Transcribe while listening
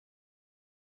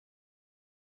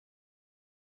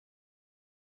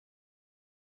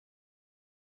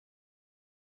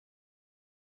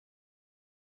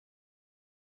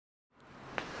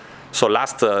So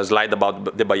last slide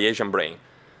about the Bayesian brain.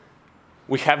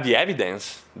 We have the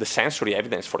evidence, the sensory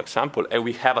evidence, for example, and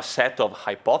we have a set of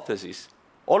hypotheses.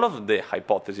 All of the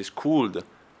hypotheses could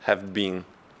have been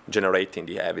generating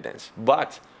the evidence.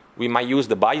 But we might use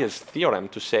the Bayes theorem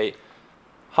to say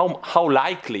how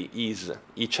likely is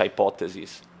each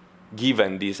hypothesis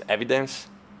given this evidence.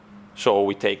 So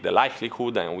we take the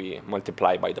likelihood and we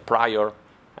multiply by the prior,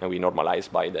 and we normalize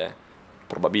by the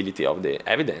probability of the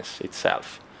evidence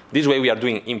itself. This way we are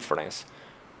doing inference.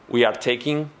 We are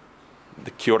taking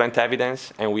the current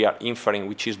evidence and we are inferring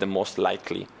which is the most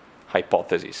likely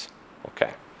hypothesis.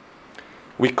 Okay.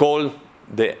 We call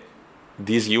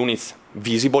these units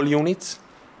visible units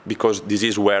because this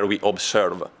is where we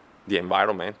observe the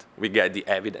environment. We get the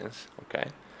evidence. Okay.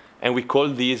 And we call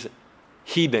these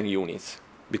hidden units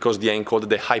because they encode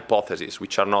the hypotheses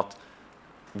which are not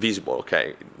visible.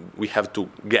 Okay. We have to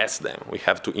guess them. We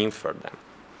have to infer them.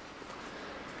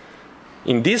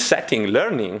 In this setting,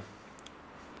 learning,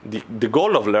 the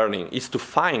goal of learning is to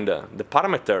find the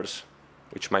parameters,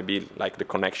 which might be like the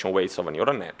connection weights of a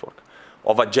neural network,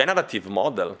 of a generative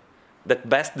model that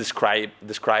best describe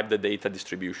the data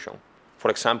distribution. For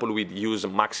example, we use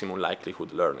maximum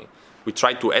likelihood learning. We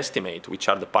try to estimate which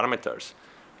are the parameters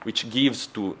which gives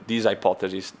to these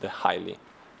hypotheses the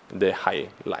high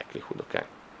likelihood. Okay.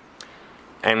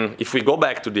 And if we go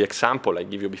back to the example I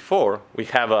gave you before, we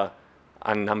have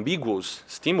an ambiguous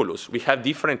stimulus. We have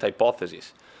different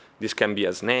hypotheses. This can be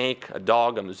a snake, a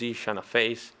dog, a musician, a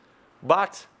face.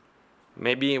 But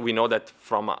maybe we know that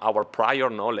from our prior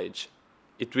knowledge,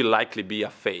 it will likely be a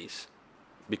face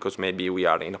because maybe we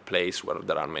are in a place where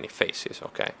there are many faces.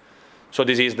 Okay? So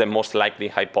this is the most likely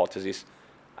hypothesis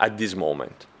at this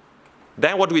moment.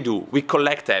 Then what we do, we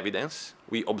collect evidence.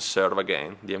 We observe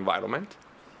again the environment.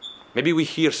 Maybe we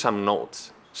hear some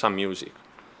notes, some music.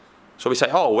 So we say,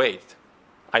 oh, wait,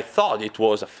 I thought it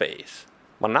was a face.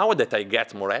 But now that I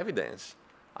get more evidence,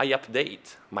 I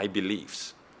update my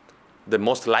beliefs. The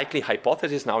most likely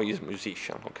hypothesis now is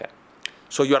musician. Okay?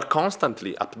 So you are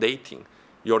constantly updating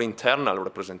your internal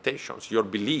representations, your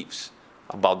beliefs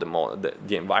about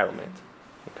the environment,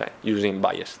 okay, using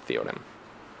Bayes' theorem.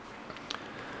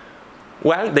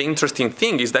 Well, the interesting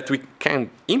thing is that we can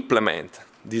implement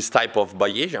this type of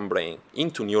Bayesian brain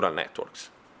into neural networks.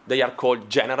 They are called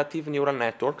generative neural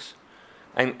networks.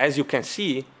 And as you can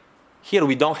see, here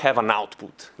we don't have an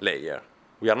output layer.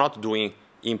 We are not doing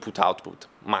input-output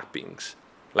mappings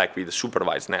like with the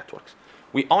supervised networks.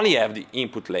 We only have the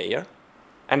input layer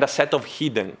and a set of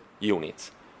hidden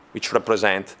units, which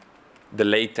represent the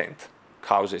latent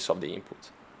causes of the input.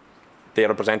 They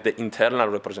represent the internal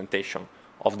representation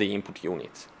of the input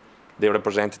units. They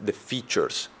represent the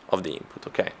features of the input.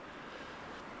 Okay?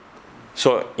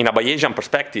 So in a Bayesian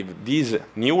perspective, these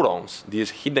neurons, these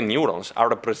hidden neurons, are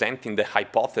representing the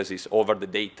hypothesis over the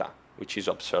data, which is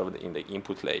observed in the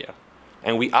input layer.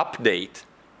 And we update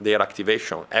their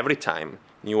activation every time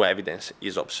new evidence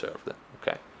is observed.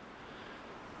 Okay?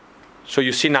 So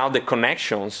you see now the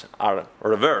connections are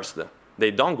reversed.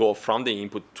 They don't go from the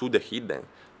input to the hidden,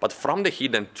 but from the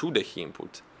hidden to the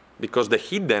input, because the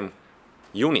hidden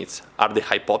units are the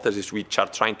hypotheses which are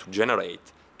trying to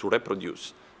generate, to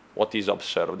reproduce what is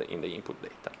observed in the input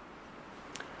data.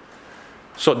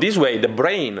 So this way, the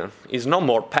brain is no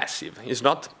more passive. It's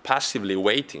not passively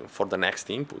waiting for the next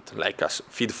input, like a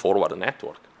feed-forward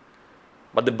network.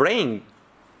 But the brain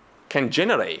can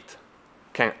generate,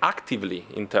 can actively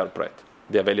interpret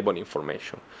the available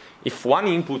information. If one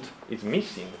input is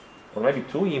missing, or maybe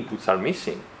two inputs are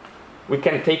missing, we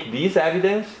can take this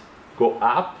evidence, go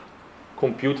up,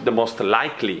 compute the most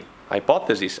likely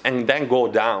hypothesis, and then go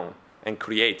down and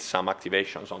create some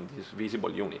activations on these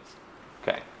visible units.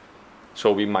 Okay.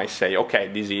 So we might say, okay,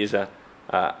 this is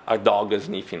a dog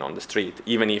sniffing on the street,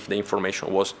 even if the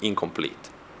information was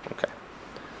incomplete. Okay.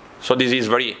 So this is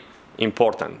very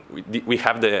important. We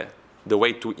have the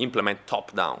way to implement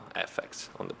top-down effects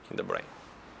in the brain.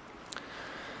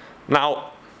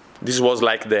 Now, this was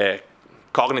like the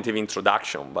cognitive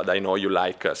introduction, but I know you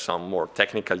like some more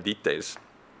technical details.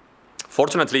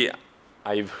 Fortunately,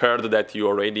 I've heard that you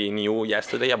already knew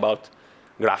yesterday about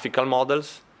graphical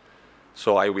models,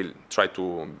 so I will try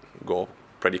to go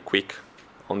pretty quick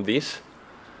on this.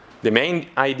 The main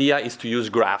idea is to use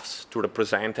graphs to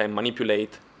represent and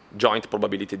manipulate joint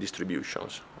probability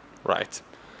distributions, right?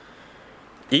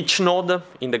 Each node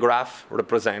in the graph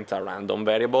represents a random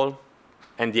variable,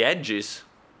 and the edges,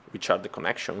 which are the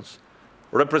connections,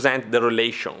 represent the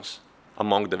relations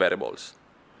among the variables.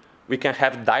 We can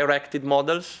have directed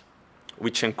models,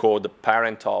 which encode the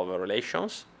parent of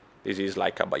relations. This is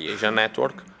like a Bayesian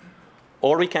network.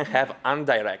 Or we can have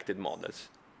undirected models.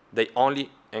 They only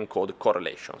encode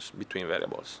correlations between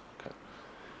variables. Okay.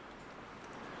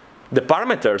 The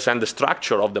parameters and the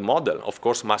structure of the model, of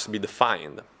course, must be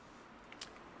defined.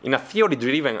 In a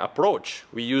theory-driven approach,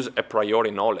 we use a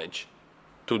priori knowledge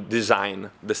to design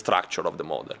the structure of the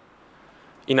model.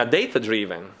 In a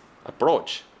data-driven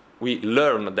approach, we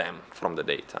learn them from the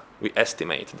data. We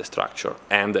estimate the structure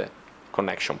and the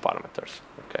connection parameters.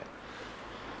 Okay.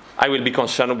 I will be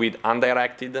concerned with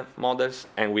undirected models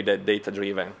and with a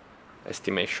data-driven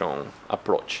estimation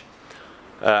approach.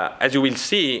 As you will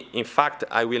see, in fact,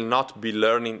 I will not be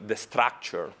learning the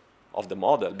structure of the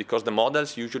model because the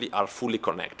models usually are fully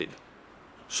connected.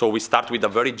 So we start with a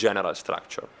very general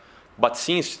structure. But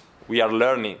since we are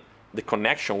learning the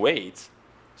connection weights,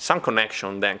 some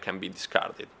connection then can be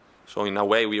discarded. So in a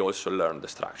way, we also learn the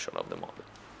structure of the model.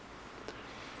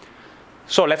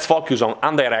 So let's focus on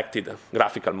undirected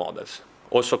graphical models,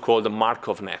 also called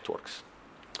Markov networks.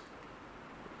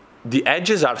 The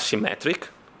edges are symmetric.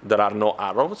 There are no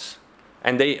arrows.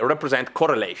 And they represent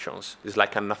correlations. It's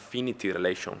like an affinity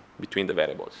relation between the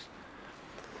variables.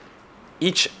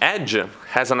 Each edge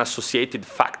has an associated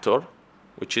factor,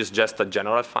 which is just a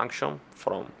general function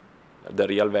from the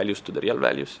real values to the real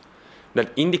values,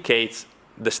 that indicates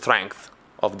the strength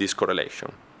of this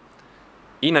correlation.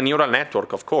 In a neural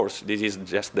network, of course, this is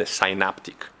just the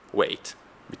synaptic weight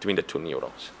between the two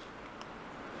neurons.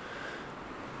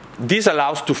 This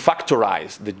allows to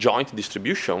factorize the joint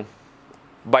distribution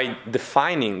by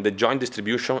defining the joint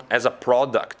distribution as a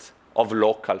product of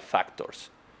local factors.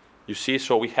 You see,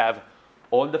 so we have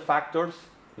all the factors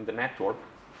in the network,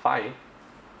 phi.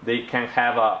 They can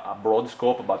have a broad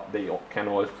scope, but they can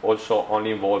also only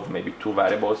involve maybe 2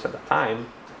 variables at a time.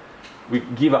 We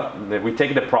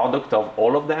take the product of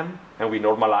all of them, and we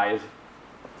normalize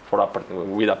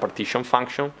with a partition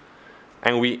function,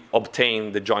 and we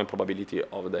obtain the joint probability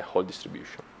of the whole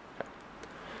distribution. Okay.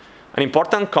 An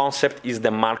important concept is the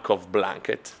Markov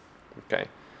blanket. Okay.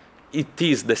 It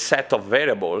is the set of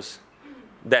variables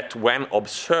that, when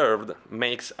observed,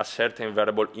 makes a certain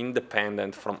variable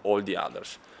independent from all the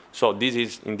others. So this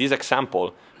is, in this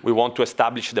example, we want to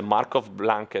establish the Markov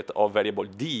blanket of variable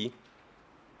D,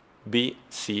 B,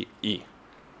 C, E,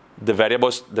 the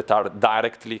variables that are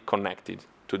directly connected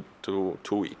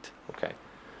to it. Okay.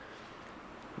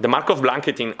 The Markov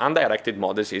blanket in undirected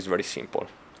models is very simple.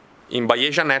 In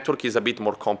Bayesian network, it's a bit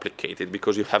more complicated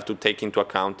because you have to take into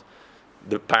account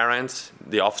the parents,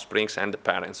 the offsprings, and the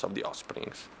parents of the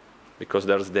offsprings, because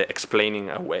there's the explaining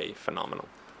away phenomenon.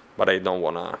 But I don't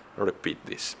want to repeat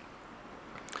this.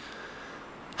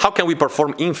 How can we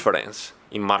perform inference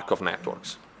in Markov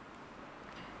networks?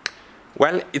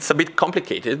 Well, it's a bit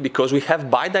complicated because we have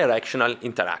bidirectional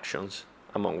interactions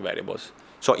among variables.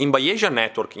 So in Bayesian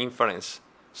network, inference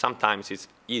sometimes is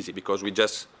easy because we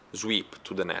just sweep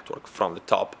to the network from the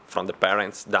top, from the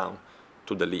parents down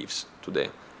to the leaves, to the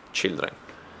children.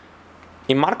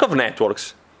 In Markov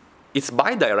networks, it's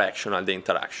bidirectional, the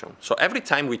interaction. So every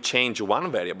time we change one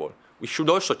variable, we should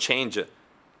also change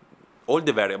all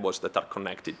the variables that are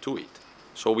connected to it.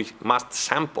 So we must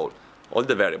sample all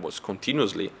the variables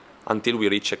continuously until we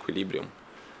reach equilibrium.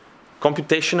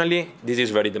 Computationally, this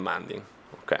is very demanding.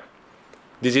 Okay.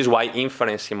 This is why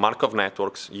inference in Markov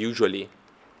networks usually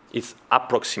is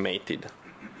approximated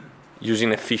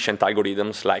using efficient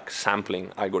algorithms like sampling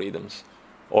algorithms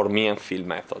or mean-field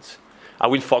methods. I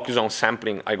will focus on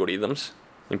sampling algorithms,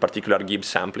 in particular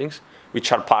Gibbs samplings,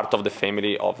 which are part of the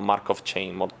family of Markov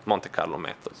chain Monte Carlo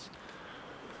methods.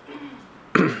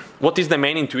 What is the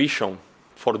main intuition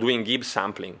for doing Gibbs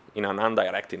sampling in an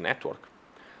undirected network?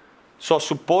 So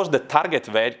suppose the target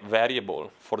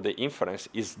variable for the inference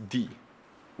is D.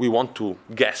 We want to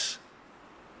guess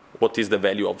what is the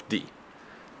value of D.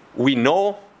 We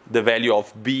know the value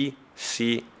of B,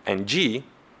 C, and G.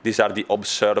 These are the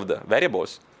observed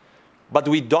variables. But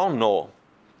we don't know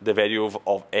the value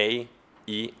of A,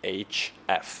 E, H,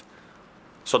 F.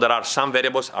 So there are some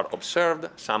variables are observed,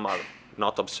 some are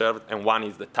not observed, and one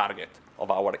is the target of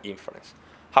our inference.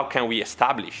 How can we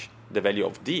establish the value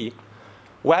of D?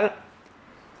 Well,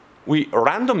 we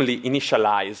randomly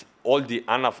initialize all the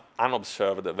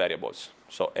unobserved variables.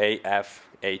 So A, F,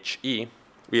 H, E,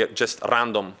 we just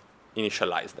random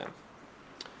initialize them.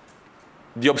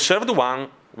 The observed one,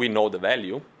 we know the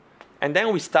value. And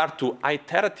then we start to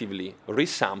iteratively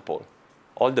resample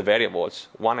all the variables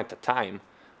one at a time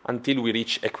until we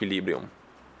reach equilibrium.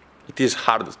 It is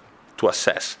hard to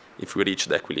assess if we reach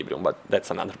the equilibrium, but that's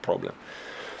another problem.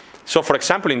 So for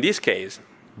example, in this case,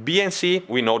 B and C,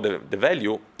 we know the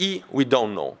value. E, we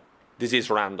don't know. This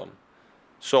is random.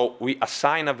 So we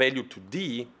assign a value to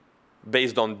D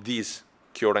based on this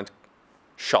current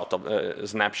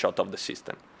snapshot of the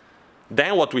system.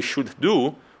 Then what we should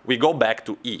do, we go back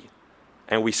to E,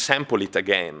 and we sample it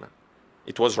again.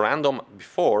 It was random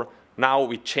before. Now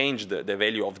we change the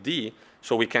value of D,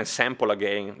 so we can sample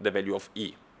again the value of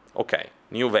E. OK,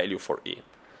 new value for E.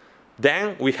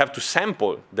 Then we have to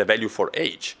sample the value for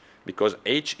H, because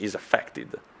H is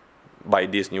affected by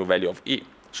this new value of E.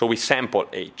 So we sample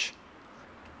H.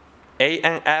 A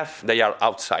and F, they are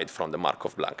outside from the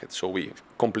Markov blanket, so we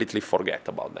completely forget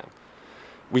about them.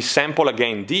 We sample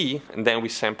again D, and then we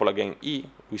sample again E.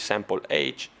 We sample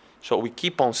H. So we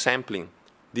keep on sampling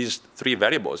these three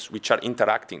variables, which are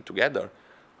interacting together,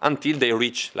 until they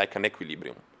reach like an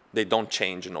equilibrium. They don't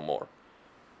change no more.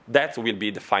 That will be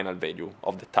the final value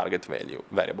of the target value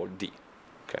variable D.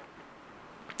 Okay.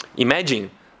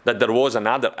 Imagine that there was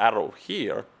another arrow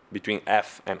here between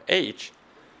F and H.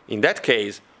 In that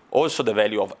case, also the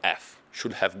value of F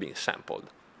should have been sampled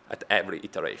at every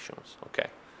iteration. Okay.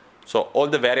 So all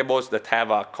the variables that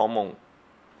have a common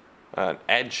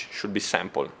edge should be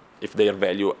sampled if their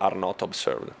value are not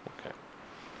observed. Okay.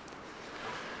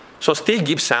 So still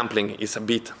Gibbs sampling is a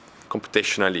bit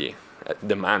computationally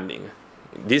demanding.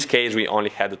 In this case, we only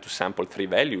had to sample 3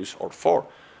 values or 4.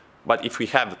 But if we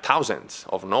have thousands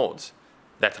of nodes,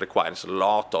 that requires a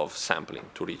lot of sampling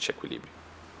to reach equilibrium.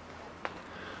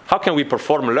 How can we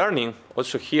perform learning?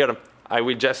 Also here, I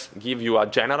will just give you a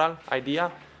general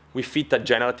idea. We fit a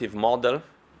generative model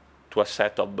to a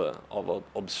set of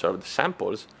observed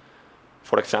samples.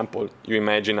 For example, you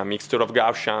imagine a mixture of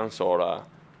Gaussians or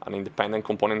an independent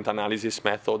component analysis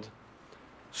method.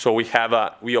 So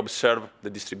we observe the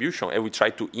distribution, and we try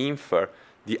to infer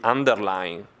the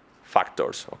underlying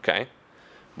factors, okay?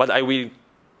 But I will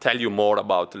tell you more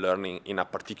about learning in a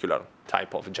particular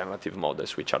type of generative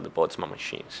models, which are the Boltzmann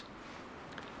machines.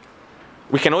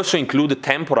 We can also include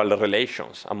temporal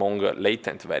relations among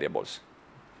latent variables,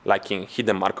 like in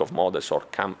hidden Markov models or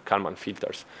Kalman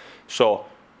filters. So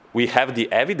we have the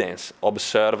evidence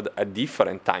observed at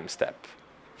different time steps.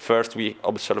 First, we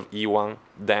observe E1,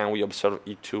 then we observe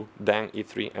E2, then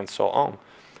E3, and so on.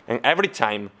 And every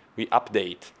time we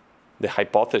update the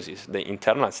hypothesis, the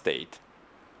internal state,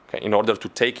 okay, in order to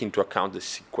take into account the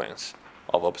sequence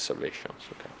of observations.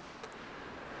 Okay.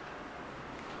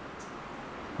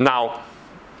 Now,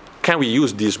 can we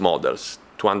use these models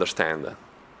to understand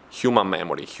human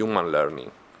memory, human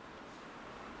learning?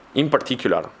 In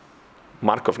particular,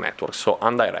 Markov networks, so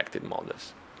undirected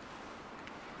models.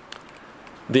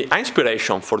 The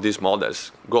inspiration for these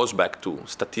models goes back to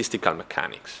statistical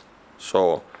mechanics.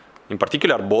 So in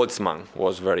particular, Boltzmann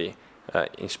was very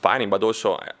inspiring, but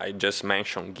also I just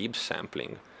mentioned Gibbs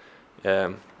sampling.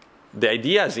 The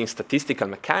ideas in statistical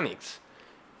mechanics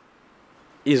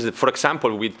is, for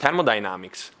example, with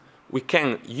thermodynamics, we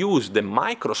can use the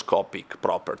microscopic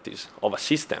properties of a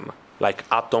system, like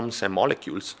atoms and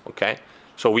molecules, okay?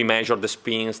 So we measure the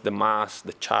spins, the mass,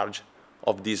 the charge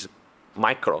of these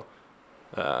micro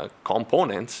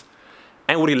components,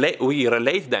 and we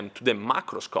relate them to the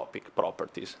macroscopic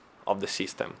properties of the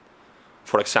system.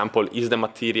 For example, is the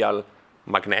material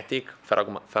magnetic,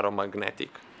 ferromagnetic?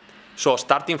 So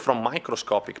starting from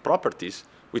microscopic properties,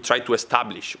 we try to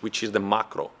establish which is the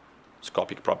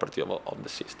macroscopic property of the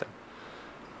system.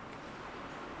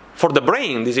 For the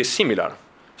brain, this is similar.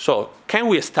 So can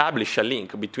we establish a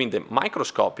link between the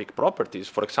microscopic properties,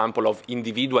 for example, of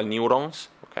individual neurons?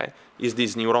 Okay? Is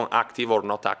this neuron active or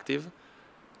not active?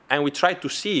 And we try to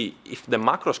see if the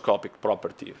macroscopic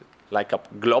property, like a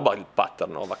global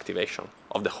pattern of activation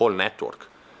of the whole network,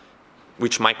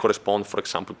 which might correspond, for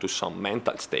example, to some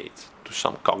mental states, to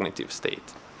some cognitive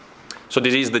state. So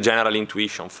this is the general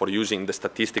intuition for using the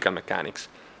statistical mechanics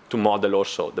to model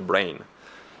also the brain.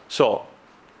 So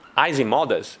Ising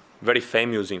models, very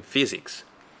famous in physics,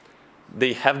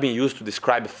 they have been used to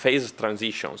describe phase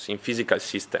transitions in physical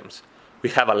systems. We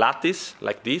have a lattice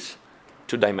like this,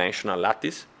 two-dimensional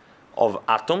lattice of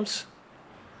atoms,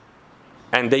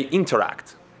 and they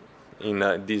interact in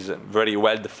this very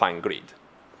well-defined grid.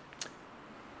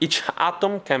 Each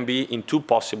atom can be in 2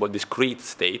 possible discrete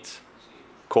states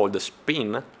called the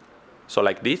spin. So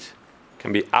like this,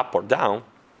 can be up or down,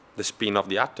 the spin of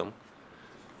the atom.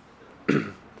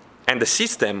 And the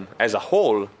system as a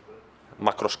whole,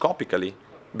 macroscopically,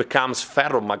 becomes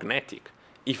ferromagnetic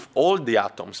if all the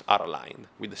atoms are aligned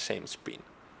with the same spin.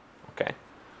 Okay?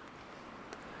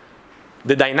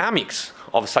 The dynamics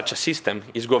of such a system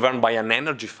is governed by an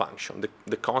energy function.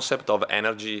 The concept of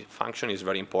energy function is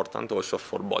very important also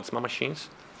for Boltzmann machines,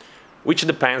 which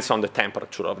depends on the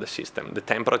temperature of the system. The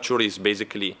temperature is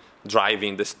basically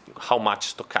driving how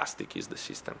much stochastic is the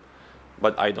system.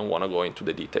 But I don't want to go into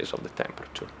the details of the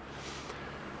temperature.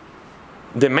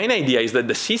 The main idea is that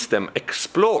the system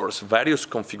explores various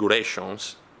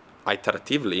configurations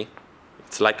iteratively.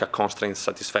 It's like a constraint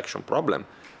satisfaction problem.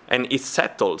 And it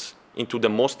settles into the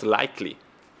most likely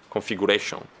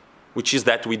configuration, which is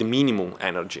that with minimum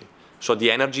energy. So the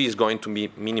energy is going to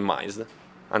be minimized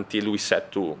until we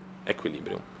set to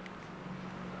equilibrium.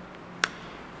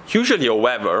 Usually,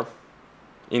 however,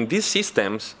 in these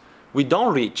systems, we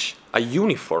don't reach a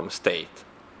uniform state.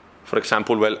 For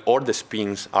example, well, all the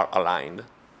spins are aligned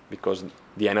because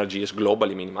the energy is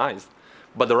globally minimized.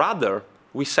 But rather,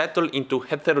 we settle into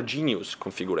heterogeneous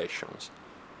configurations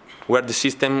where the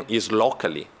system is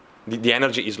locally, the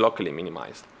energy is locally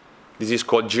minimized. This is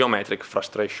called geometric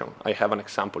frustration. I have an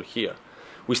example here.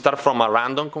 We start from a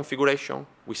random configuration.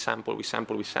 We sample, we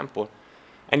sample, we sample.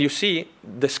 And you see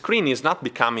the screen is not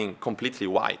becoming completely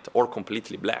white or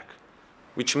completely black,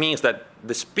 which means that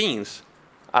the spins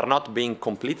are not being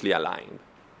completely aligned.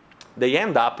 They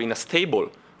end up in a stable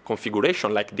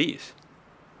configuration like this,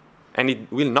 and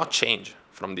it will not change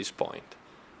from this point.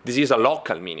 This is a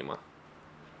local minima.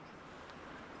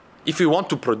 If we want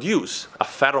to produce a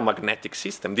ferromagnetic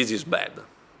system, this is bad,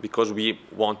 because we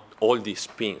want all these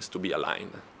spins to be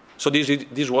aligned. So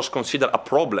this was considered a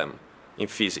problem in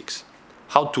physics,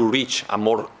 how to reach a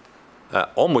more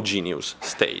homogeneous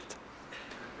state.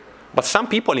 But some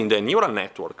people in the neural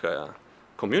network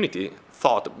community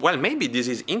thought, well, maybe this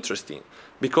is interesting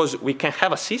because we can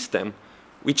have a system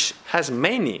which has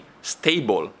many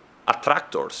stable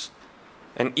attractors.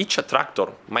 And each attractor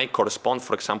might correspond,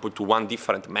 for example, to one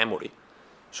different memory.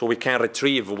 So we can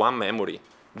retrieve one memory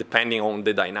depending on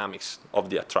the dynamics of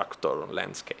the attractor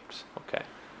landscapes. Okay.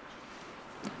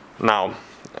 Now,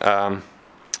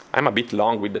 I'm a bit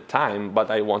long with the time,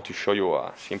 but I want to show you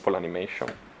a simple animation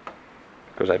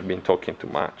because I've been talking too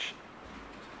much.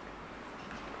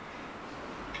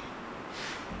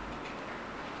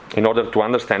 In order to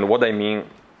understand what I mean,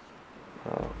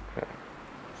 okay.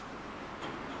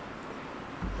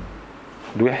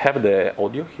 Do I have the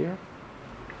audio here?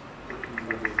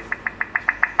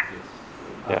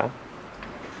 Yeah.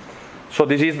 So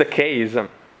this is the case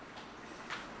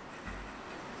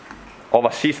of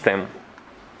a system.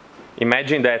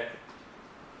 Imagine that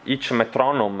each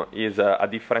metronome is a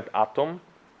different atom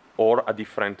or a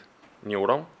different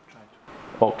neuron.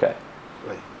 Okay.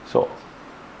 So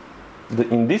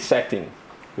in this setting,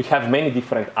 we have many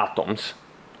different atoms,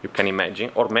 you can imagine,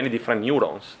 or many different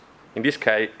neurons. In this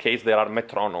case, there are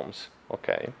metronomes,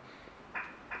 okay?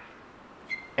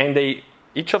 And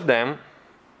each of them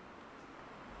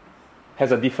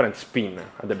has a different spin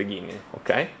at the beginning,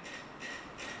 okay?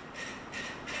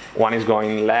 One is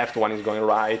going left, one is going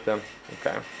right,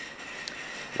 okay?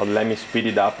 But let me speed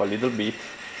it up a little bit.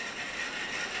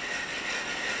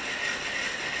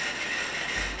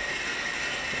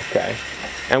 Okay,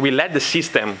 and we let the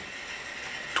system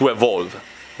to evolve,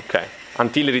 okay,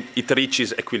 until it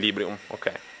reaches equilibrium,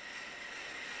 okay.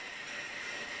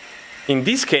 In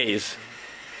this case,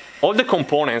 all the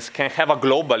components can have a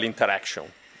global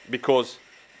interaction because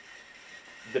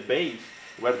the base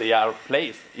where they are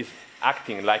placed is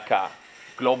acting like a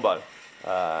global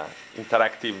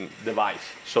interactive device.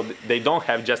 So they don't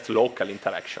have just local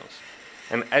interactions.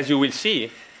 And as you will see,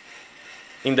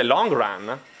 in the long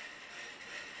run,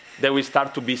 they will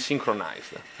start to be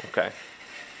synchronized, okay?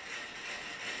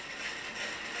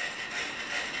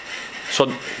 So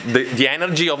the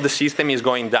energy of the system is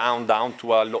going down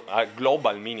to a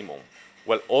global minimum.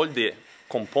 Well, all the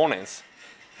components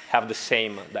have the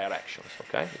same directions,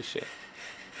 okay? You see.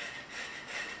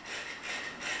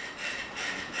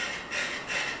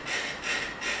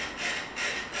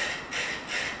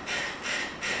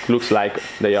 It looks like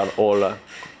they are all,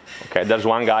 okay, there's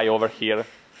one guy over here.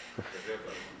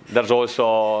 There's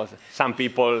also some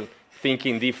people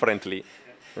thinking differently.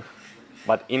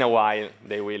 But in a while,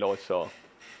 they will also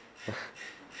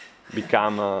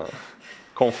become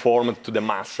conformed to the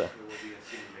mass. There will be a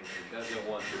simulator that doesn't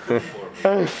want to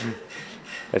conform.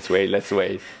 Let's wait, let's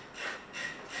wait.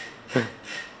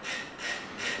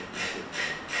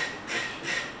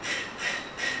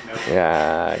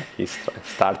 Yeah, he's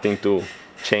starting to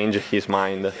change his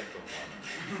mind.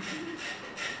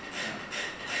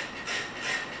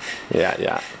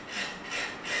 Yeah.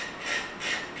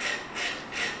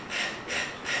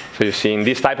 So you see, in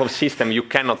this type of system, you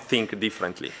cannot think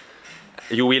differently.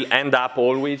 You will end up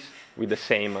always with the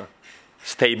same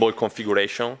stable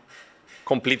configuration,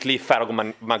 completely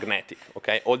ferromagnetic,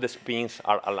 okay? All the spins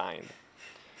are aligned.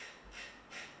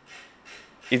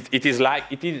 It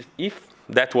is if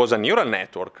that was a neural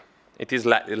network, it is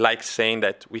like saying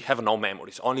that we have no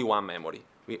memories, only one memory.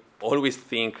 We always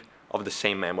think of the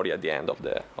same memory at the end of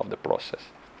the process.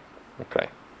 Okay.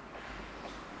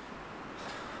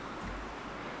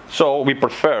 So we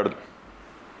preferred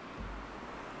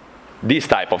this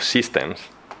type of systems.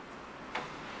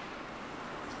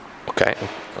 Okay.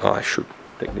 Oh, I should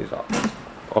take this out.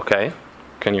 Okay.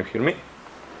 Can you hear me?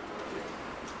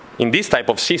 In this type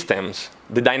of systems,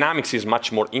 the dynamics is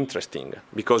much more interesting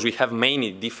because we have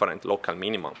many different local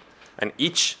minimum, and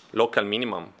each local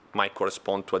minimum might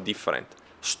correspond to a different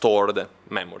stored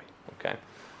memory. Okay.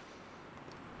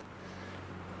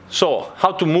 So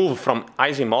how to move from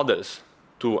Ising models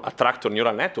to attractor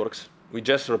neural networks? We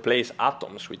just replace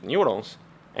atoms with neurons,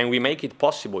 and we make it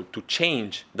possible to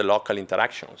change the local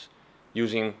interactions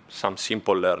using some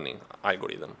simple learning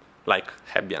algorithm, like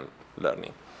Hebbian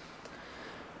learning.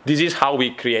 This is how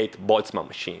we create Boltzmann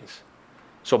machines.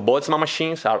 So Boltzmann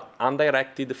machines are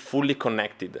undirected, fully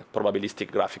connected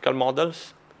probabilistic graphical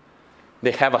models.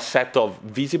 They have a set of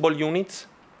visible units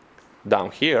down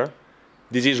here.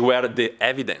 This is where the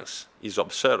evidence is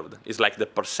observed. It's like the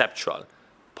perceptual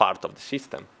part of the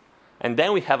system. And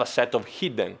then we have a set of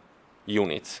hidden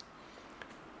units.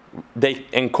 They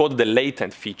encode the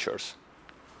latent features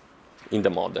in the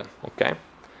model. Okay?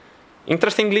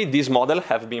 Interestingly, this model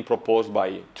has been proposed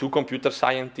by 2 computer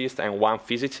scientists and 1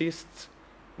 physicist,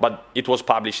 but it was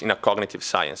published in a cognitive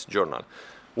science journal.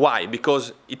 Why?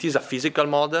 Because it is a physical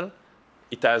model.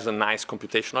 It has a nice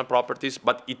computational properties,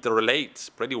 but it relates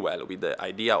pretty well with the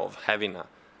idea of having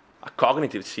a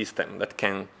cognitive system that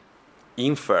can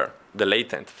infer the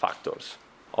latent factors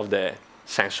of the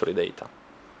sensory data.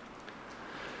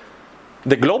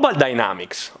 The global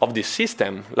dynamics of this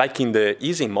system, like in the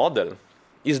Ising model,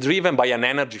 is driven by an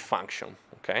energy function,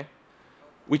 okay,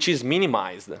 which is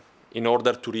minimized in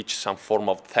order to reach some form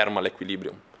of thermal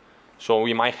equilibrium. So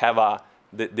we might have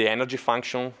the energy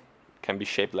function can be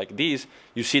shaped like this.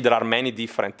 You see there are many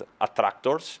different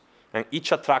attractors, and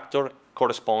each attractor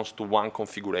corresponds to one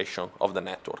configuration of the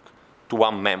network, to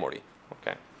one memory.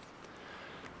 Okay.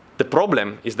 The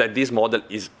problem is that this model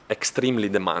is extremely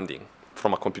demanding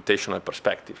from a computational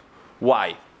perspective.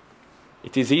 Why?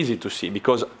 It is easy to see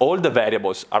because all the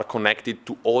variables are connected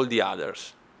to all the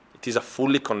others. It is a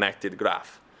fully connected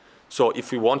graph. So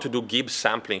if we want to do Gibbs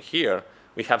sampling here,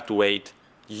 we have to wait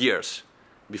years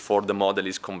before the model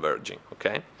is converging.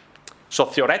 Okay? So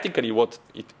theoretically,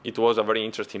 it was a very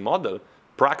interesting model.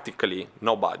 Practically,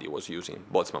 nobody was using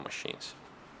Boltzmann machines.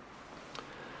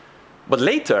 But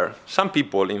later, some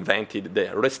people invented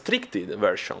the restricted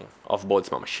version of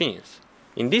Boltzmann machines.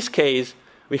 In this case,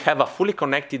 we have a fully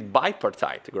connected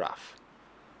bipartite graph.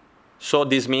 So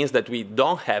this means that we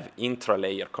don't have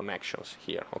intra-layer connections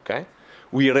here, okay?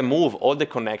 We remove all the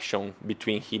connection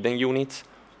between hidden units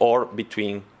or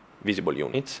between visible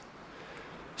units.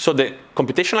 So the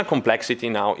computational complexity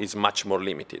now is much more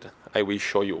limited. I will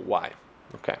show you why,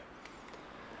 okay?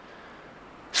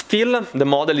 Still, the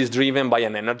model is driven by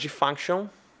an energy function,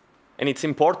 and it's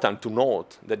important to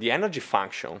note that the energy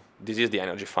function, this is the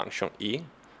energy function E,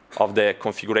 of the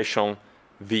configuration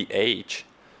VH,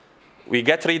 we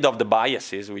get rid of the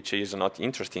biases, which is not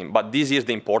interesting, but this is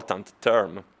the important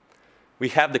term. We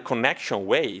have the connection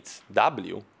weights,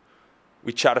 W,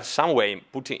 which are some way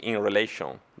putting in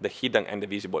relation the hidden and the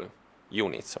visible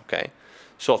units, okay?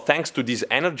 So thanks to this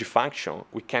energy function,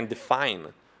 we can define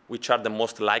which are the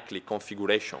most likely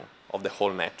configuration of the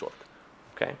whole network,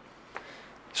 okay?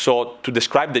 So to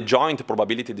describe the joint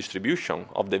probability distribution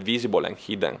of the visible and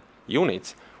hidden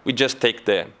units, we just take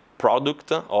the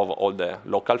product of all the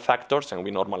local factors and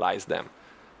we normalize them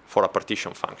for a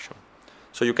partition function.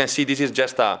 So you can see this is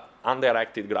just an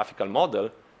undirected graphical model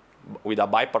with a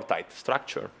bipartite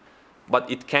structure, but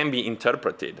it can be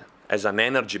interpreted as an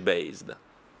energy-based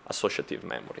associative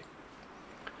memory.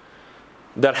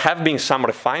 There have been some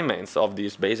refinements of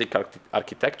this basic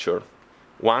architecture.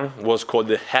 One was called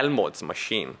the Helmholtz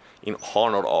machine in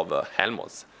honor of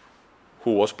Helmholtz,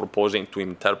 who was proposing to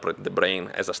interpret the brain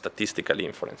as a statistical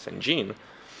inference engine.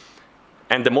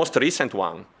 And the most recent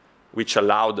one, which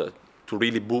allowed to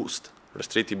really boost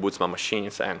restricted Boltzmann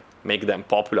machines and make them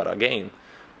popular again,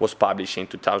 was published in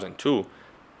 2002.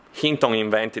 Hinton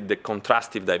invented the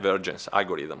contrastive divergence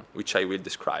algorithm, which I will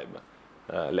describe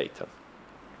later.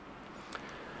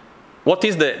 What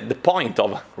is the point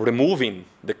of removing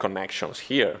the connections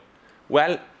here?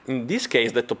 Well, in this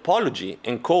case, the topology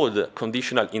encodes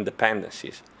conditional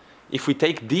independencies. If we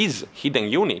take this hidden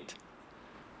unit,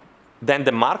 then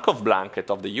the Markov blanket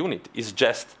of the unit is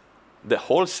just the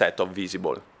whole set of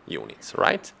visible units,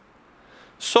 right?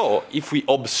 So if we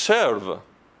observe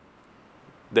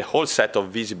the whole set of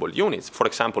visible units, for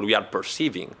example, we are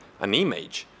perceiving an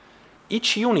image,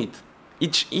 each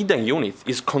hidden unit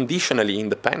is conditionally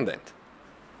independent.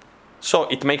 So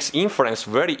it makes inference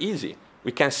very easy.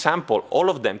 We can sample all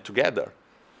of them together.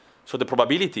 So the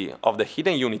probability of the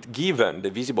hidden unit given the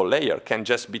visible layer can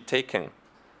just be taken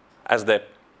as the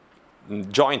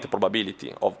joint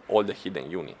probability of all the hidden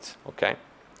units, okay?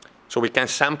 So we can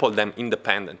sample them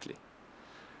independently.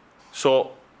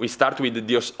 So we start with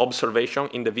the observation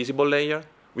in the visible layer.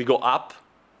 We go up,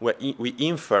 where we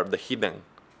infer the hidden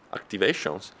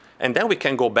activations, and then we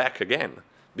can go back again,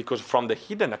 because from the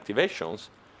hidden activations,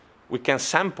 we can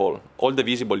sample all the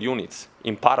visible units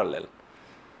in parallel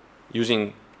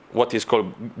using what is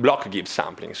called block-give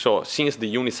sampling. So since the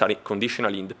units are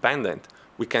conditionally independent,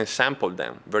 we can sample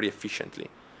them very efficiently.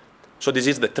 So this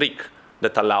is the trick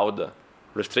that allowed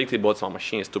restricted Boltzmann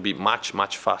machines to be much,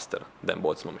 much faster than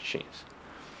Boltzmann machines.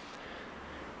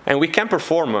 And we can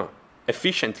perform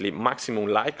efficiently maximum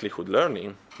likelihood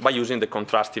learning by using the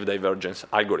contrastive divergence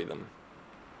algorithm.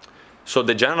 So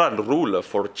the general rule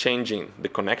for changing the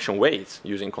connection weights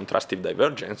using contrastive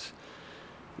divergence,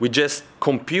 we just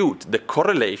compute the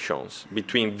correlations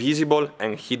between visible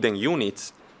and hidden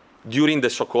units during the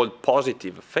so-called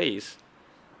positive phase.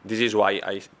 This is why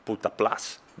I put a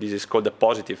plus. This is called the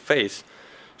positive phase.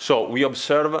 So we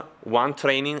observe one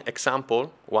training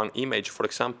example, one image, for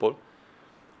example.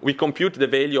 We compute the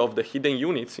value of the hidden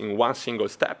units in one single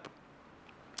step.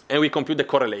 And we compute the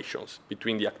correlations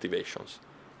between the activations.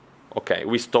 Okay,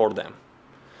 we store them.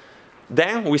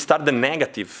 Then we start the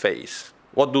negative phase.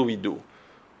 What do?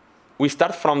 We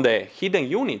start from the hidden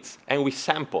units and we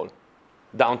sample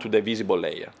down to the visible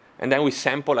layer. And then we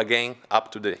sample again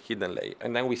up to the hidden layer.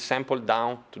 And then we sample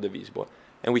down to the visible.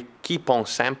 And we keep on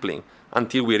sampling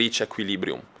until we reach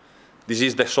equilibrium. This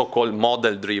is the so-called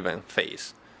model-driven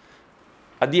phase.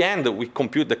 At the end, we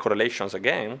compute the correlations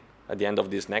again, at the end of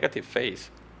this negative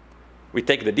phase. We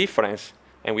take the difference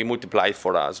and we multiply it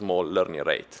for a small learning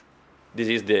rate. This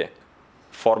is the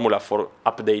formula for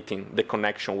updating the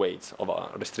connection weights of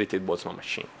a restricted Boltzmann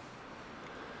machine.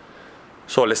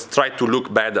 So let's try to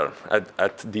look better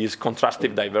at this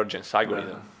contrastive divergence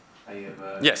algorithm. I have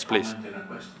a yes, please. Comment and a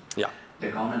question. Yeah.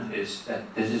 The comment is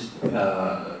that this is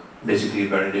basically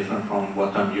very different from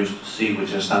what I'm used to see,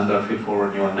 which is standard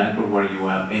feed-forward neural network, where you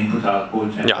have input,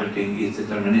 output, and everything is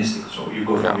deterministic. So you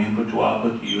go from input to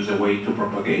output, you use a way to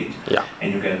propagate,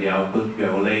 and you get the output, you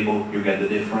have a label, you get the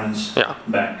difference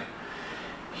back.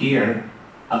 Here,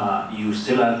 you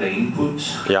still have the input,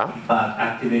 but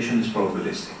activation is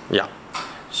probabilistic.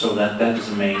 So that is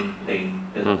the main thing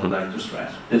that I would like to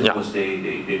stress. This was the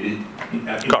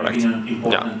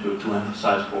important to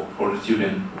emphasize for the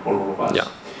student, for all of us.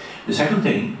 The second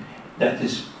thing that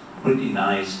is pretty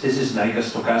nice, this is like a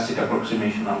stochastic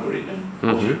approximation algorithm,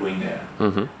 what you're doing there.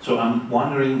 So I'm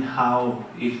wondering how,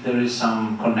 if there is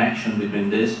some connection between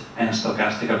this and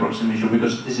stochastic approximation,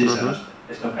 because this is a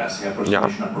stochastic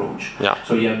approximation approach.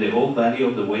 So you have the old value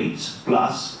of the weights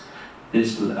plus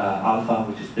this alpha,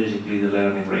 which is basically the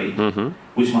learning rate,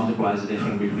 which multiplies the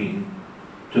difference between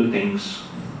two things,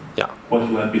 what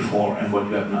you had before and what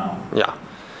you have now.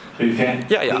 So you can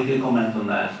quickly comment on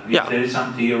that. If there is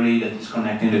some theory that is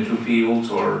connecting the two fields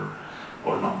or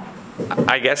not.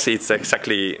 I guess it's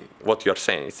exactly what you're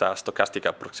saying. It's a stochastic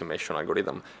approximation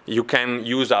algorithm. You can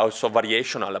use also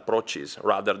variational approaches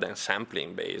rather than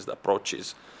sampling-based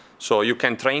approaches. So you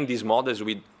can train these models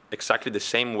with exactly the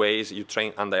same ways you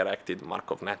train undirected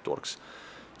Markov networks.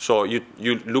 So you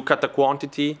look at the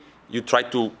quantity, you try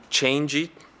to change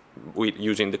it with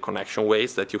using the connection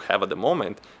weights that you have at the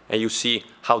moment, and you see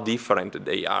how different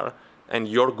they are. And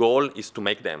your goal is to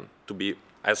make them to be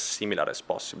as similar as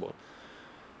possible.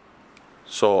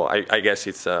 So I guess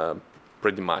it's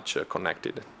pretty much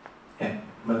connected. Yeah,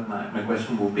 but my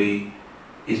question would be,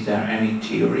 is there any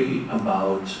theory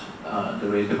about the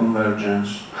rate of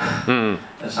convergence,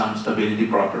 some stability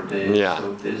properties?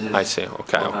 So this is I see.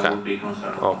 Okay, what I would be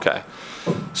concerned about. Okay.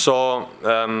 So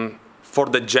for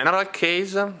the general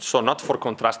case, so not for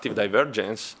contrastive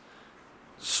divergence,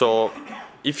 so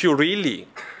if you really,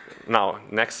 now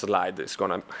next slide is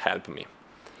going to help me.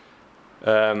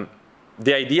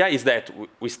 The idea is that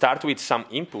we start with some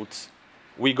inputs,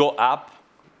 we go up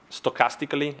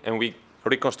stochastically, and we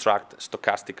reconstruct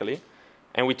stochastically,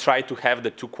 and we try to have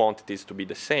the two quantities to be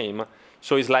the same.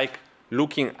 So it's like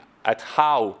looking at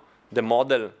how the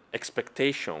model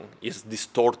expectation is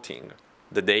distorting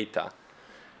the data.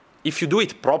 If you do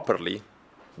it properly,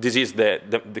 this is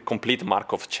the complete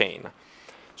Markov chain.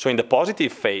 So in the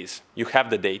positive phase, you have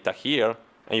the data here,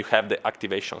 and you have the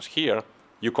activations here.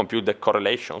 You compute the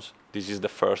correlations. This is the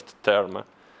first term.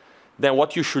 Then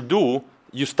what you should do,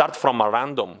 you start from a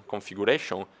random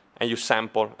configuration, and you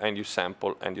sample, and you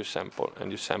sample, and you sample,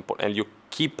 and you sample, and you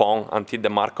keep on until the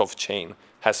Markov chain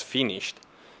has finished.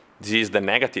 This is the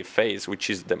negative phase, which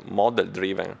is the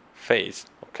model-driven phase,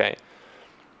 okay?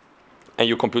 And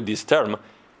you compute this term.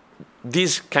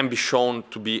 This can be shown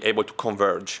to be able to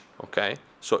converge, okay?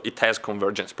 So it has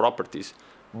convergence properties,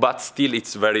 but still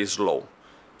it's very slow.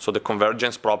 So the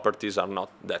convergence properties are not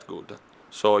that good.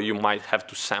 So you might have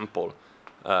to sample,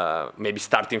 maybe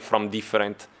starting from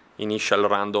different initial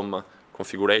random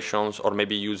configurations, or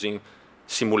maybe using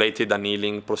simulated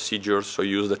annealing procedures, so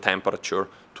use the temperature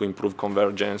to improve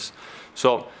convergence.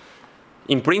 So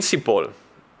in principle,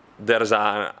 there's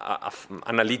an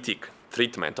analytic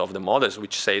treatment of the models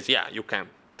which says, yeah, you can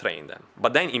train them.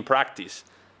 But then in practice,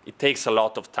 it takes a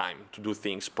lot of time to do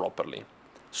things properly.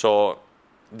 So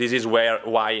this is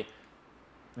why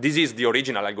this is the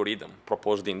original algorithm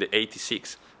proposed in the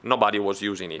 '86. Nobody was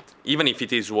using it. Even if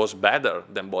it was better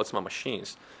than Boltzmann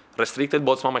machines, restricted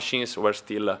Boltzmann machines were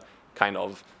still kind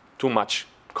of too much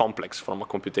complex from a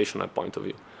computational point of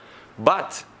view.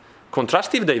 But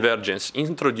contrastive divergence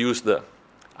introduced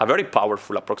a very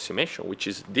powerful approximation, which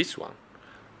is this one.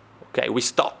 Okay, we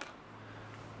stop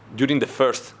during the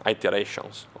first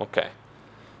iterations. Okay,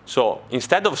 so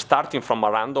instead of starting from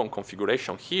a random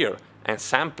configuration here and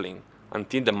sampling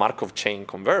until the Markov chain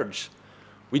converges,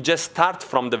 we just start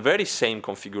from the very same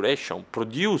configuration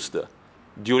produced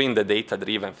during the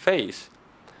data-driven phase.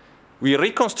 We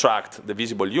reconstruct the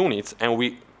visible units, and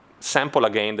we sample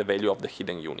again the value of the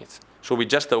hidden units. So we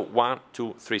just 1,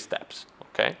 2, 3 steps,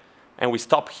 okay? And we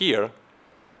stop here.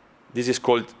 This is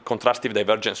called contrastive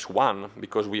divergence 1,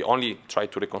 because we only try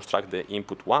to reconstruct the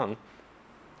input 1.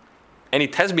 And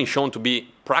it has been shown to be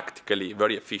practically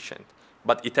very efficient,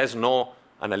 but it has no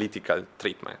analytical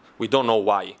treatment. We don't know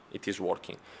why it is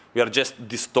working. We are just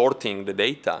distorting the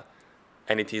data,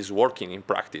 and it is working in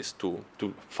practice to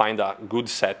find a good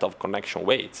set of connection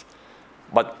weights.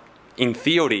 But in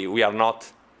theory, we are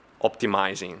not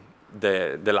optimizing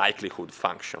the likelihood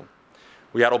function.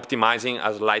 We are optimizing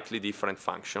a slightly different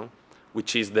function,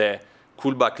 which is the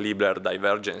Kullback-Leibler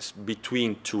divergence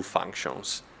between two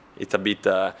functions. It's a bit,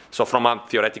 so from a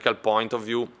theoretical point of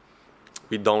view,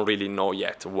 we don't really know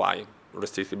yet why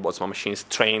restricted Boltzmann machines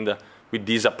trained with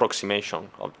this approximation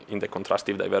in the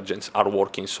contrastive divergence are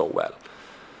working so well.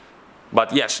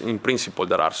 But yes, in principle,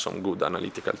 there are some good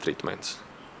analytical treatments.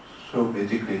 So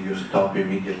basically, you stop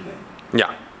immediately.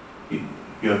 Yeah.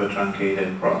 You have a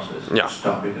truncated process. Yeah. You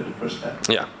stop it at the first step.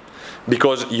 Yeah,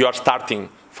 because you are starting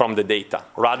from the data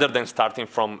rather than starting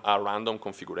from a random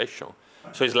configuration.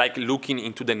 Right. So it's like looking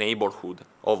into the neighborhood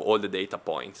of all the data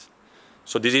points.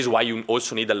 So this is why you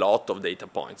also need a lot of data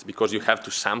points, because you have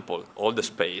to sample all the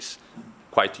space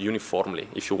quite uniformly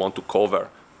if you want to cover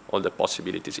all the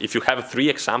possibilities. If you have 3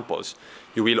 examples,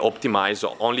 you will optimize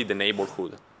only the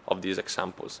neighborhood of these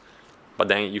examples. But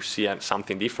then you see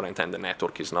something different, and the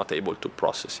network is not able to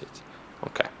process it.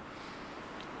 Okay.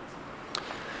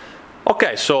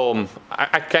 Okay, so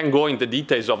I can go into the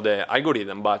details of the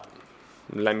algorithm, but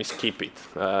let me skip it.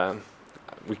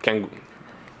 We can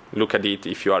look at it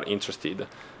if you are interested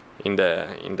in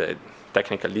the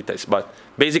technical details. But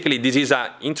basically, this is an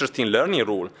interesting learning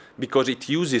rule because it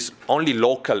uses only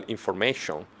local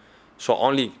information, so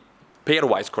only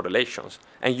pairwise correlations,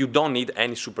 and you don't need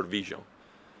any supervision.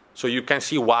 So you can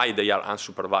see why they are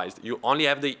unsupervised. You only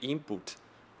have the input,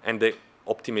 and the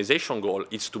optimization goal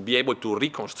is to be able to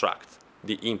reconstruct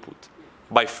the input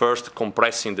by first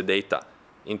compressing the data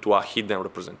into a hidden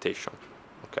representation.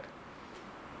 Okay.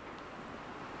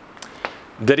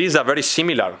 There is a very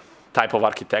similar type of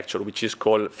architecture, which is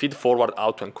called feed-forward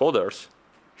autoencoders,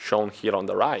 shown here on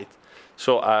the right.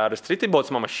 So a restricted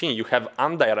Boltzmann machine, you have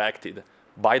undirected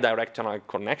bidirectional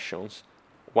connections,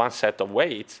 one set of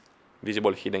weights,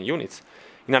 visible hidden units.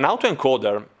 In an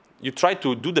autoencoder, you try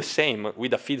to do the same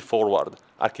with a feed-forward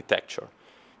architecture.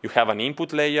 You have an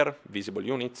input layer, visible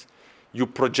units. You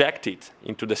project it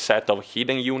into the set of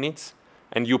hidden units,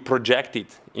 and you project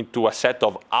it into a set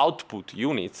of output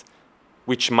units,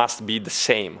 which must be the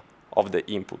same of the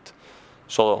input.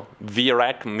 So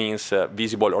VREC means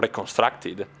visible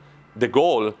reconstructed. The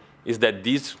goal is that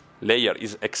this layer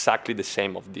is exactly the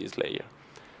same of this layer.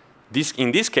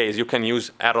 In this case, you can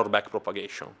use error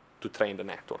backpropagation to train the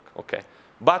network. Okay?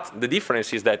 But the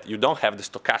difference is that you don't have the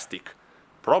stochastic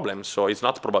problem, so it's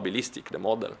not probabilistic, the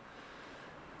model.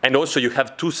 And also, you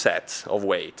have 2 sets of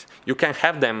weight. You can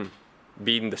have them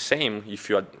being the same if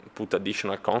you put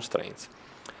additional constraints.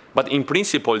 But in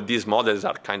principle, these models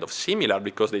are kind of similar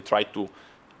because they try to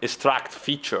extract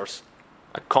features,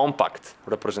 a compact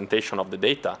representation of the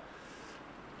data.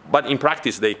 But in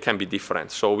practice, they can be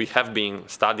different. So we have been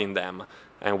studying them,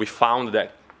 and we found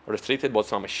that a restricted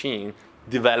Boltzmann machine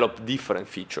develop different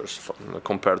features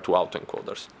compared to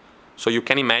autoencoders. So you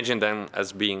can imagine them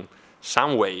as being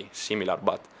some way similar,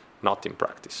 but not in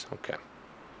practice. Okay.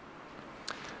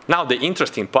 Now the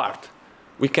interesting part,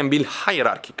 we can build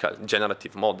hierarchical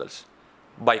generative models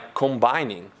by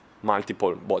combining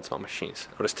multiple Boltzmann machines,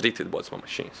 restricted Boltzmann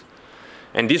machines.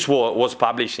 And this was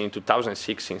published in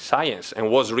 2006 in Science and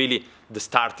was really the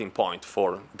starting point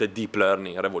for the deep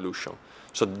learning revolution.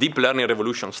 So deep learning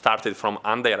revolution started from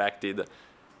undirected,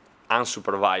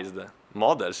 unsupervised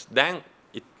models. Then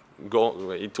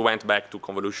it went back to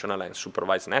convolutional and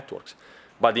supervised networks.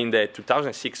 But in the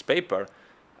 2006 paper,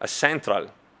 a central,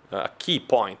 key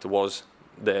point was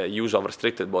the use of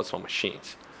restricted Boltzmann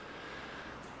machines.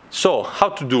 So how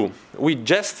to do? We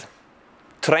just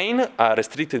train a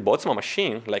restricted Boltzmann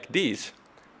machine like this,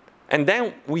 and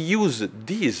then we use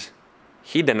these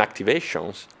hidden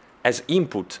activations as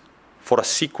input for a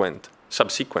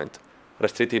subsequent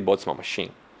restricted Boltzmann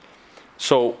machine.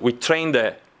 So we train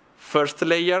the first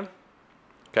layer,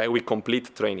 okay, we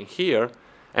complete training here,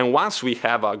 and once we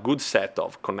have a good set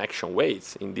of connection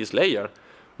weights in this layer,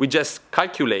 we just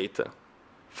calculate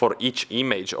for each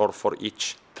image or for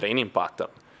each training pattern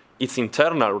its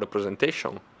internal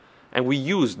representation, and we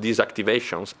use these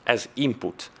activations as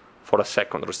input for a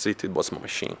second restricted Boltzmann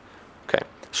machine. Okay.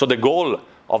 So the goal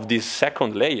of this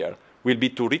second layer will be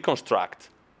to reconstruct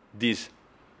these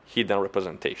hidden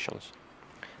representations.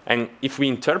 And if we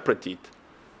interpret it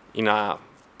in a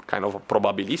kind of a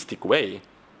probabilistic way,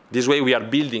 this way we are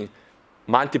building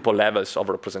multiple levels of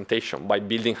representation by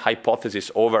building hypothesis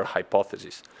over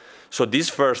hypothesis. So this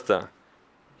first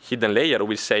hidden layer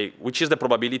will say which is the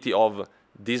probability of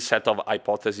this set of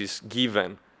hypotheses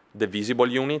given the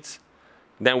visible units.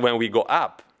 Then when we go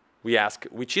up, we ask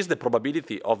which is the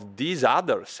probability of this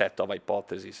other set of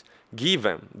hypotheses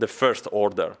given the first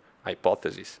order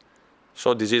hypothesis.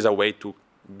 So this is a way to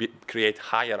create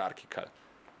hierarchical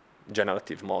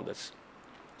generative models.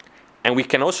 And we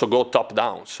can also go top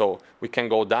down. So we can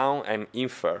go down and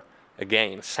infer,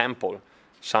 again, sample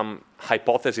some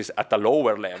hypothesis at a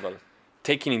lower level,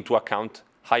 taking into account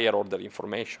higher order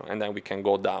information. And then we can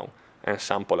go down and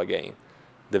sample again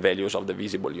the values of the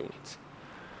visible units.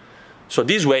 So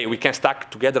this way, we can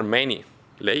stack together many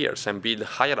layers and build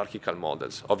hierarchical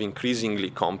models of increasingly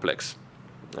complex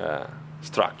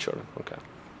structure. Okay.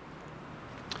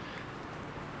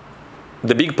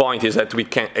 The big point is that we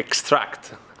can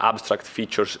extract abstract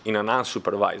features in an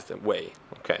unsupervised way.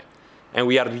 Okay. And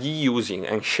we are reusing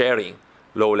and sharing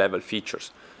low-level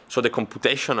features. So the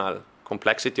computational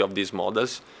complexity of these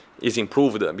models is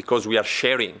improved because we are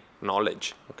sharing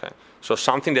knowledge. Okay. So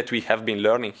something that we have been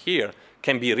learning here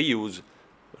can be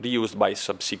reused by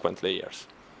subsequent layers.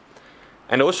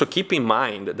 And also keep in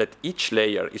mind that each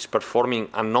layer is performing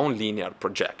a nonlinear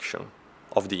projection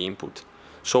of the input.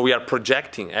 So we are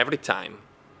projecting every time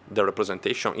the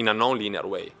representation in a nonlinear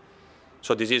way.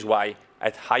 So this is why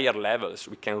at higher levels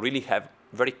we can really have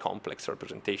very complex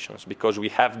representations because we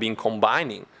have been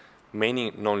combining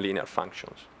many nonlinear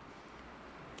functions.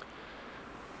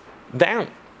 Then,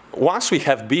 once we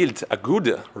have built a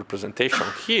good representation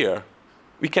here,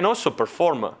 we can also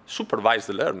perform supervised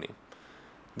learning.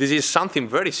 This is something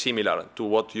very similar to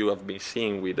what you have been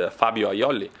seeing with Fabio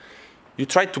Aioli. You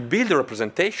try to build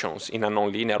representations in a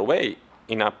nonlinear way,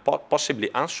 in a possibly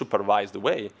unsupervised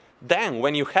way. Then,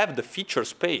 when you have the feature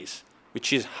space,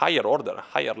 which is higher order,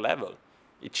 higher level,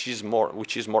 which is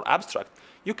more abstract,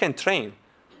 you can train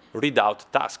readout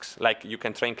tasks, like you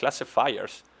can train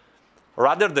classifiers.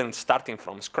 Rather than starting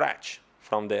from scratch,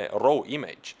 from the raw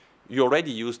image, you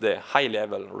already use the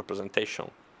high-level representation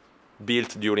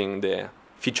built during the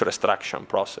feature extraction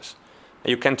process. And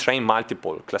you can train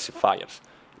multiple classifiers,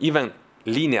 even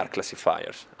linear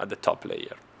classifiers at the top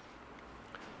layer.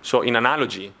 So in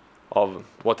analogy of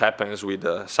what happens with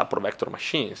support vector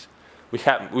machines,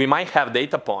 we might have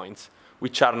data points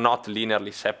which are not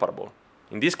linearly separable.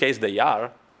 In this case, they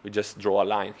are. We just draw a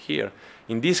line here.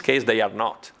 In this case, they are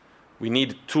not. We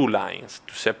need two lines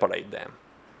to separate them.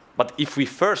 But if we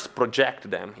first project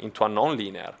them into a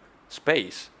nonlinear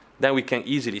space, then we can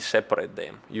easily separate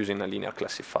them using a linear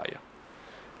classifier.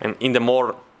 And in the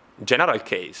more general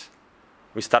case,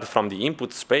 we start from the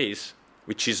input space,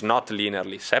 which is not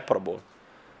linearly separable.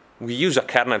 We use a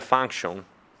kernel function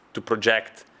to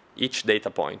project each data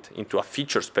point into a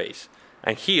feature space.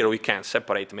 And here we can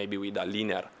separate maybe with a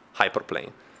linear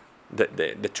hyperplane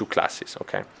the two classes.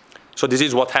 Okay? So this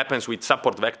is what happens with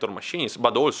support vector machines,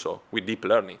 but also with deep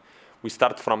learning. We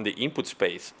start from the input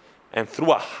space, and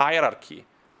through a hierarchy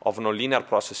of nonlinear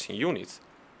processing units,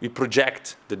 we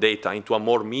project the data into a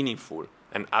more meaningful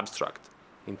and abstract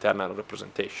internal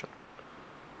representation.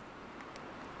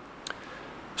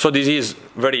 So this is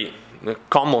very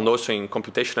common also in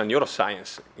computational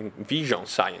neuroscience, in vision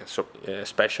science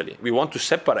especially. We want to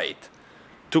separate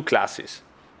two classes,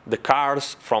 the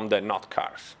cars from the not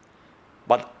cars.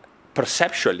 But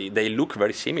perceptually, they look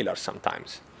very similar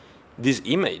sometimes. This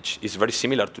image is very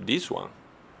similar to this one.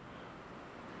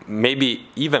 Maybe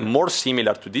even more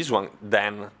similar to this one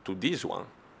than to this one.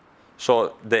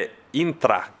 So the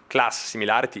intra-class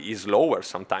similarity is lower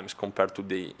sometimes compared to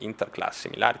the inter-class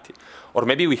similarity. Or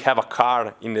maybe we have a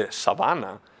car in the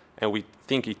savannah and we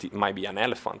think it might be an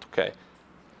elephant, okay?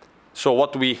 So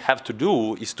what we have to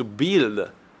do is to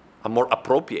build a more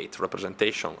appropriate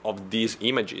representation of these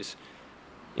images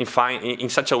in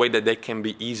such a way that they can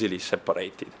be easily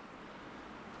separated.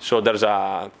 So there's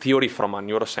a theory from a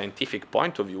neuroscientific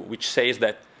point of view which says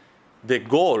that the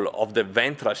goal of the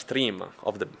ventral stream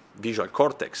of the visual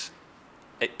cortex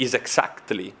is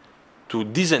exactly to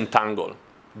disentangle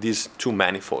these two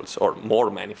manifolds or more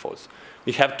manifolds.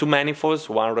 We have two manifolds,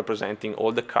 one representing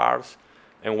all the cars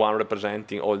and one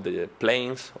representing all the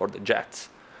planes or the jets.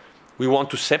 We want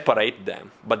to separate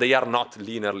them, but they are not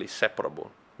linearly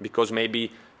separable because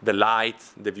maybe the light,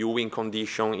 the viewing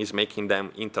condition is making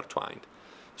them intertwined.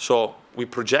 So we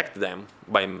project them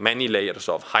by many layers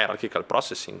of hierarchical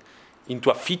processing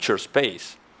into a feature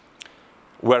space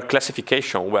where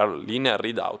classification, where linear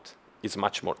readout is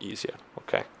much more easier,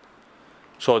 okay?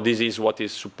 So this is what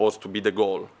is supposed to be the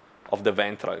goal of the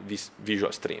ventral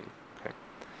visual stream, okay?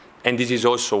 And this is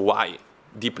also why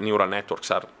deep neural networks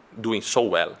are doing so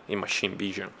well in machine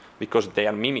vision, because they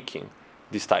are mimicking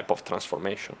this type of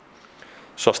transformation.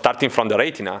 So starting from the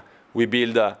retina, we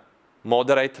build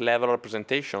moderate level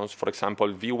representations. For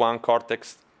example, V1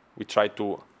 cortex, we try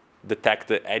to detect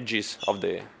the edges of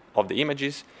the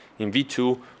images. In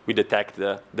V2, we detect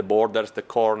the borders, the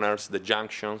corners, the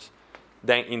junctions.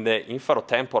 Then in the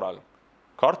inferotemporal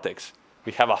cortex,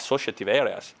 we have associative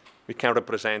areas. We can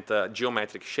represent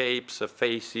geometric shapes,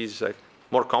 faces,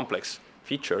 more complex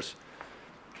features.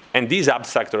 And these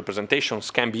abstract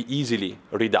representations can be easily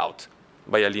read out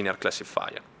by a linear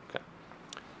classifier. Okay.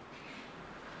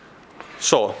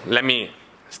 So let me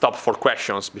stop for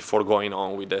questions before going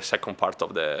on with the second part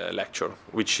of the lecture,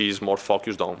 which is more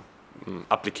focused on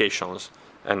applications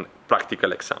and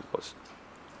practical examples.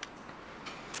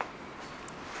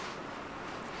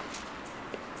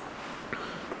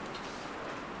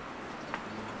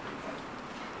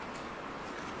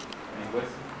 Any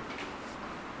questions?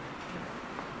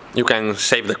 You can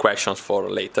save the questions for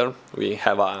later. We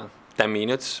have a 10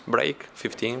 minutes break,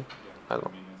 15, I don't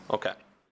know. Okay.